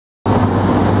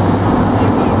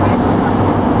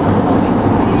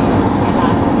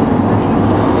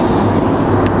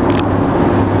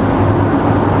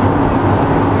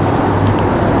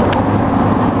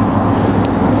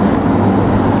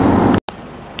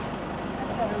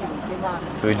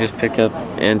So we just picked up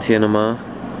Auntie and Ama.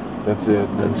 That's it,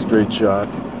 then straight shot.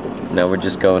 Now we're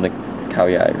just going to Khao,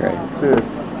 right? That's it.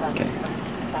 Okay.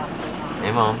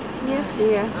 Hey, Mom. Yes,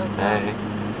 dear. Hey.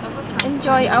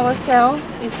 Enjoy ourselves.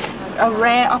 It's a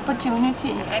rare opportunity.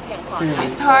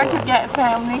 It's hard to get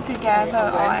family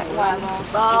together all at once.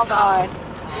 It's hard.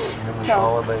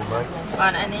 So,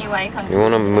 You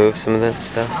want to move some of that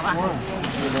stuff?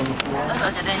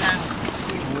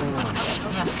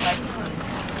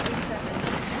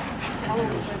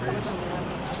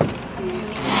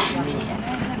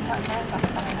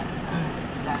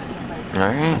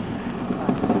 Alright.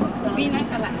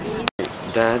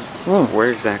 Dad, where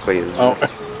exactly is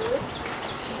this?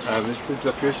 This is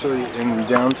officially in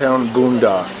downtown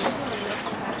Boondocks.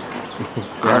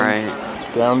 Alright.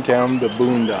 Downtown the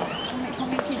Boondocks.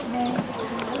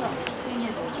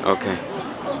 Okay.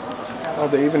 Oh,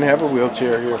 they even have a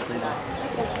wheelchair here for you.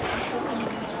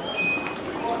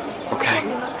 Okay.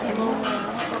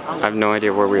 I have no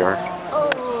idea where we are.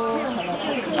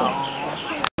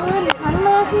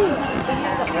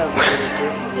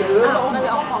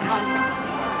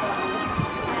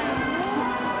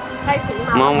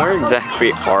 Mom, where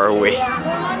exactly are we?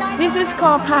 this is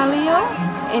called Palio.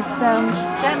 It's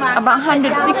about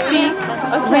 160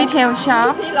 retail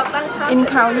shops in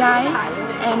Khao,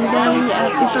 and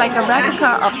it's like a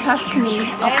replica of Tuscany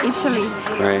of Italy.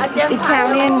 Right.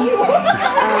 Italian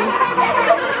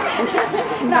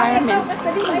environment.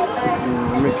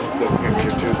 Let me get that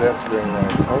picture too. That's very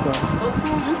nice. Hold on.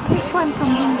 Pick one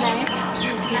from there.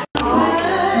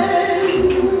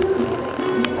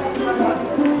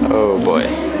 Oh boy.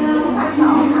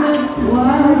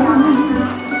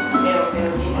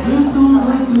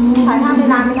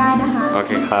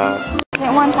 Okay,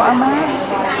 Get one for Ama.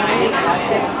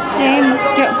 James,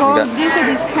 this is a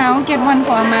discount. Get one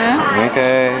for Ama.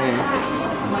 Okay.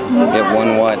 Get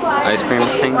one what? Ice cream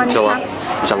thing?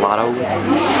 Gelato?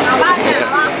 Okay.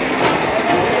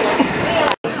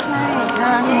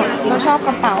 เราชอบก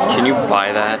ระเป๋า Can you buy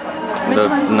that? The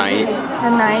night?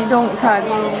 The night don't touch.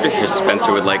 I'm sure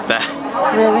Spencer would like that.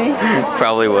 Really?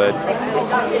 Probably would.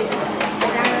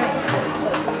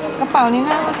 กระเป๋านี้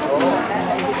น่ารัก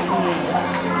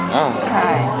Oh. ใช่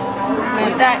ไม่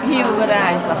ได้หิ้วก็ได้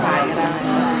สะพายก็ได้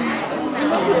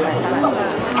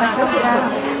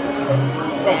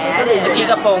แต่เมื่อกี้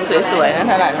กระโปรงสวยๆนะเ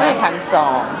ท่าไหร่นะ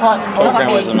1,200เพราะ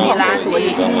มี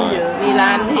ร้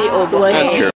านที่โอเวอร์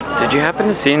That's true. Did you happen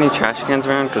to see any trash cans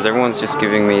around? Because everyone's just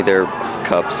giving me their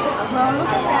cups.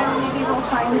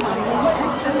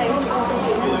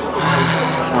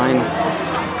 Fine.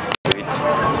 Wait.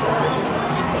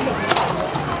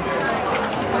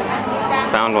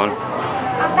 Found one.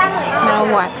 Now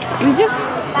what? We just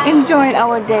enjoyed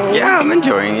our day. Yeah, I'm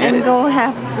enjoying it. And go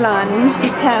have lunch,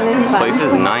 Italian lunch. This place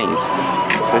is nice.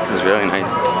 This place is really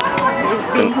nice.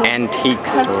 It's an antique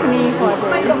store. Tuscany for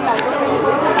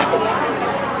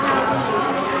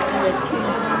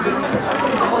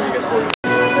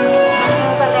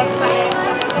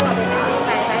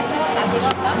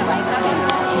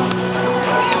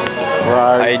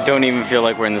I don't even feel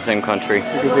like we're in the same country.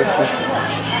 Look at this one.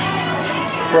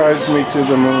 Fries me to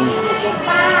the moon.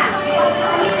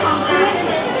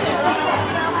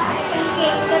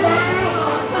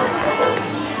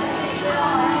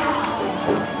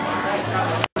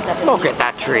 Look at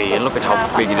that tree, and look at how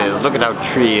big it is. Look at how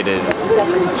tree it is.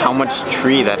 How much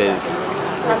tree that is.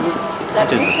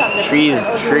 Just trees,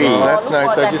 tree. Oh, that's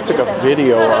nice. I just took a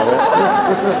video of it.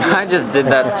 I just did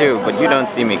that too, but you don't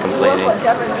see me complaining.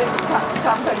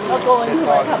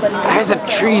 There's a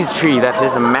tree's tree. That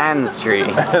is a man's tree.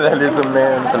 That is a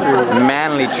man's tree. It's a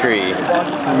manly tree.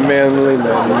 Manly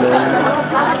man.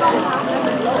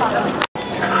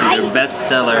 So your best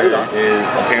seller is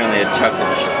apparently a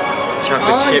chocolate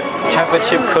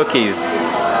chip cookies.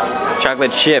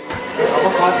 Chocolate chip.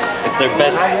 It's their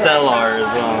best seller as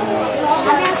well.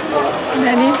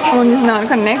 Daddy's phone is not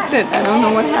connected. I don't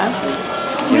know what happened.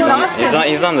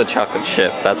 He's on the chocolate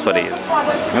chip. That's what he's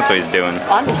doing.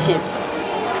 On the ship.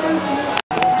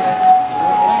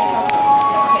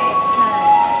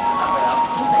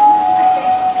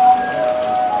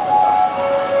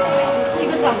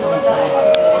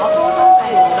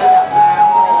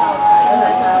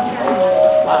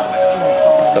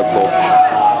 It's so cool.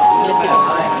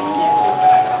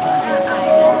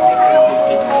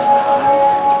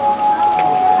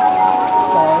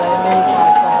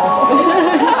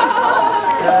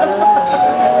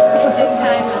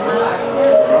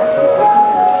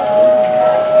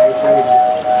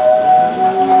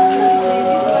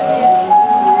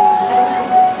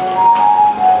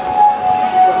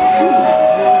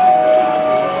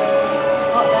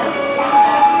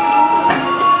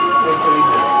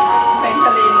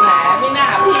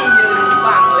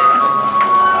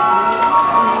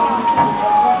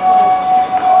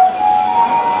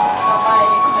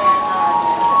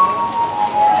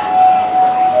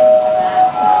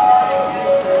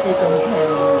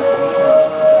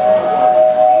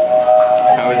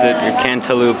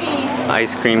 cantaloupe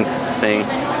ice cream thing.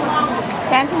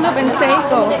 Cantaloupe and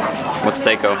Seiko. What's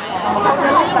Seiko?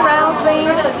 Round thing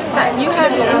that you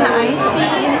have it in the iced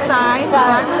tea inside, the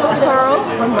black pearl.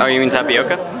 Oh, you mean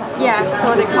tapioca? Yeah,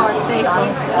 so they call it Seiko.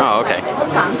 Oh, okay.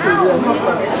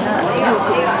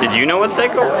 Did you know what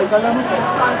Seiko was?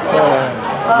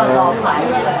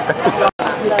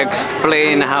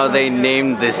 Explain how they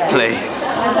named this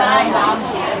place.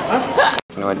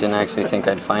 No, I didn't actually think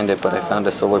I'd find it, but I found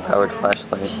a solar-powered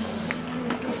flashlight.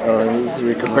 Oh, he's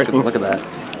recording. Look at that.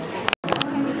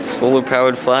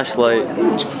 Solar-powered flashlight.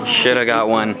 Shoulda got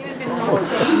one.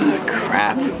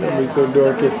 Crap. That'd be so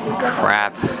dorcas.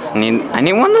 Crap. I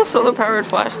need one of those solar-powered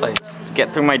flashlights to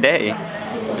get through my day.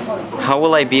 How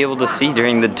will I be able to see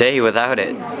during the day without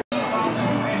it?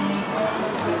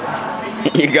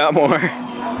 You got more?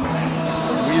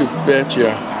 You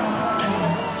betcha.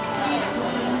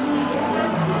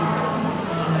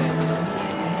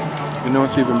 You know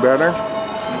what's even better?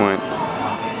 What?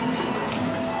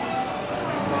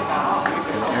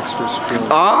 An extra spoon.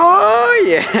 Oh,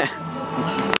 yeah!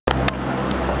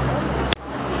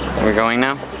 We're going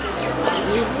now?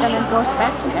 We're gonna go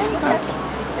back to Anchorage.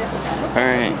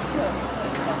 Alright.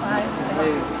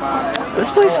 This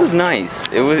place was nice.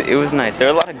 It was nice. There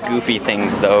are a lot of goofy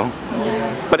things though.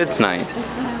 But it's nice.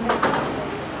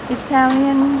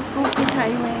 Italian goofy Thai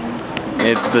way.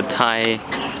 It's the Thai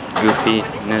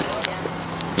goofiness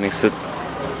mixed with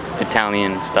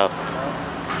Italian stuff.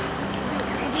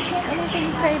 Did you get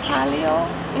anything say paleo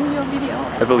in your video?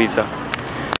 I believe so.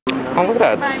 Oh, look at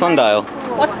that. It's a sundial.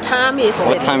 What time is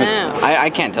What it time now? is I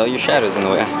can't tell. Your shadow's in the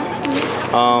way. 3?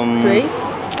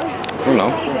 I don't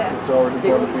know.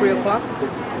 3 o'clock?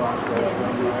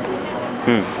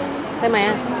 Say my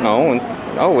No.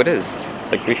 Oh, it is.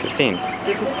 It's like 3:15.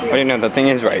 What do you know? The thing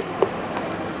is right.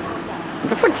 It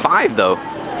looks like 5 though.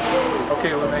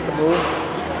 Okay, we'll make a move.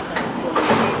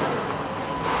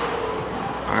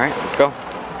 Alright, let's go.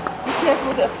 Be careful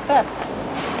with the step.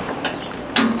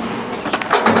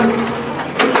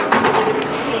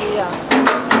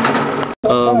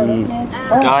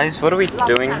 Guys, what are we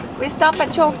doing? We stopped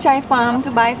at Chok Chai Farm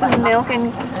to buy some milk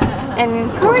and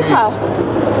curry puff.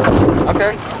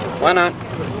 Okay, why not?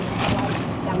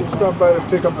 We stopped by to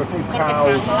pick up a few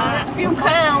cows. A few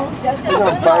cows. We're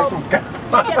gonna buy some cows.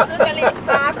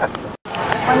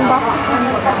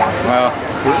 Well,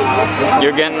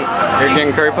 you're getting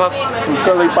curry puffs? Some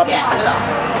curly pop. You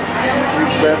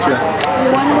betcha.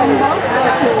 You want one box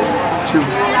or two? 2.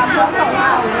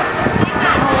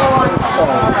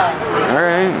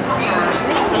 Alright.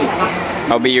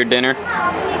 I'll be your dinner.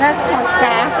 That's for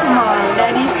staff tomorrow.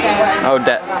 Daddy's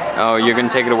staff. Oh, you're gonna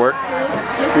take it to work?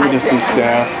 Give it to some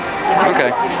staff.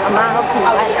 Okay.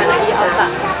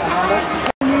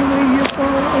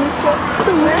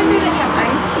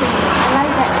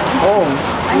 Oh,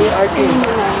 yeah, I can.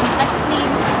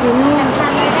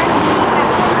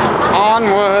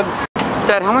 Onwards!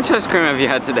 Dad, how much ice cream have you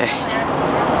had today?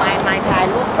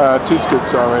 2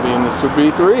 scoops already, and this will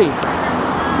be 3.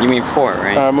 You mean 4,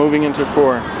 right? Moving into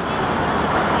 4.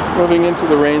 Moving into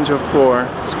the range of 4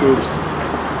 scoops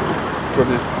for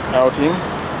this outing.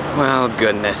 Well,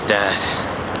 goodness, Dad.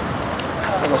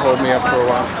 It'll hold me up for a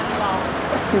while.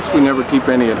 Since we never keep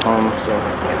any at home, so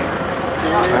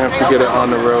I have to get it on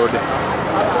the road.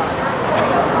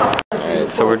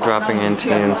 Alright, so we're dropping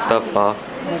Auntie and stuff off.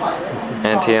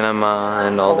 Auntie and Emma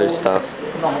and all their stuff.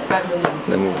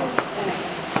 Then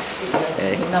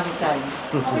hey.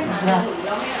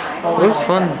 It was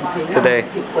fun today.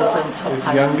 His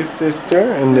youngest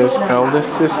sister and his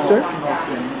eldest sister.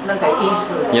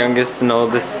 Youngest and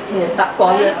oldest.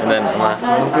 And then Emma.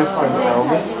 Youngest and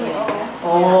eldest.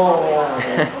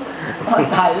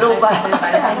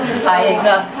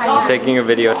 Taking a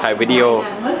video, Thai video.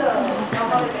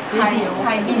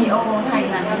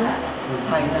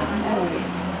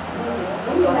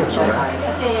 That's right.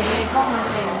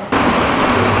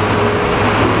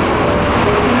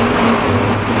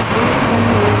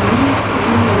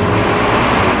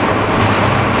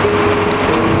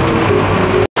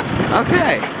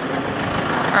 Okay.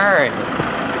 Alright.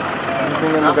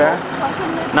 Anything in the back?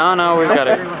 No, we've got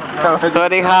it.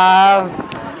 Sawadee krab.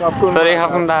 Sawadee krab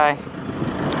คุณได้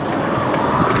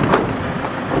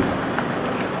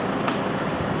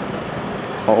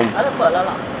Home. เปิดแล้วเห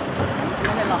รอไ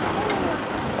ม่ได้หรอก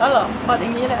แล้วเหรอเปิดอย่า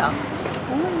งนี้เลยเหรอ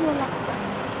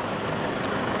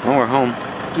Oh, we're home.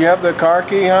 Do you have the car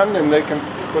key, hon? And they can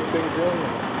put things in?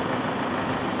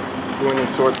 Go in and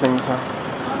sort things out.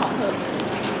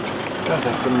 God,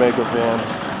 that's a mega van.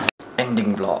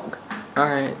 Ending vlog.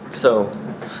 Alright, so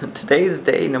today's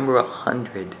day number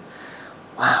 100.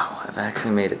 Wow, I've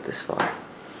actually made it this far.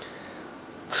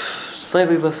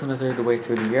 slightly less than a third of the way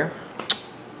through the year.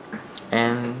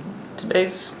 And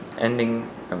today's ending,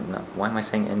 why am I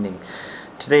saying ending?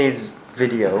 Today's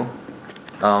video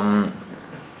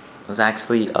was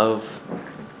actually of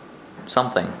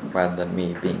something rather than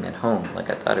me being at home like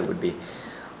I thought it would be,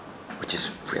 which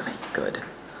is really good.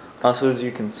 Also, as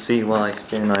you can see while I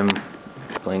spin, I'm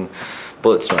playing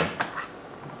Bulletstorm.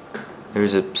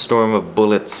 There's a storm of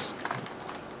bullets.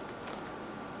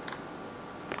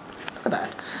 Look at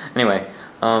that. Anyway,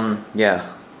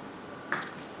 yeah.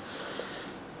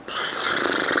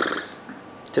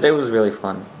 Today was really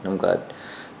fun. I'm glad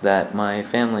that my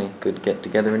family could get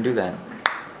together and do that.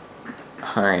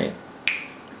 Alright.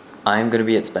 I'm gonna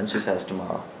be at Spencer's house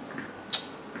tomorrow.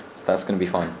 So that's gonna be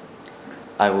fun.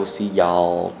 I will see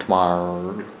y'all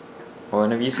tomorrow. Or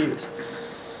whenever you see this.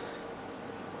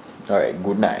 Alright,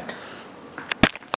 good night.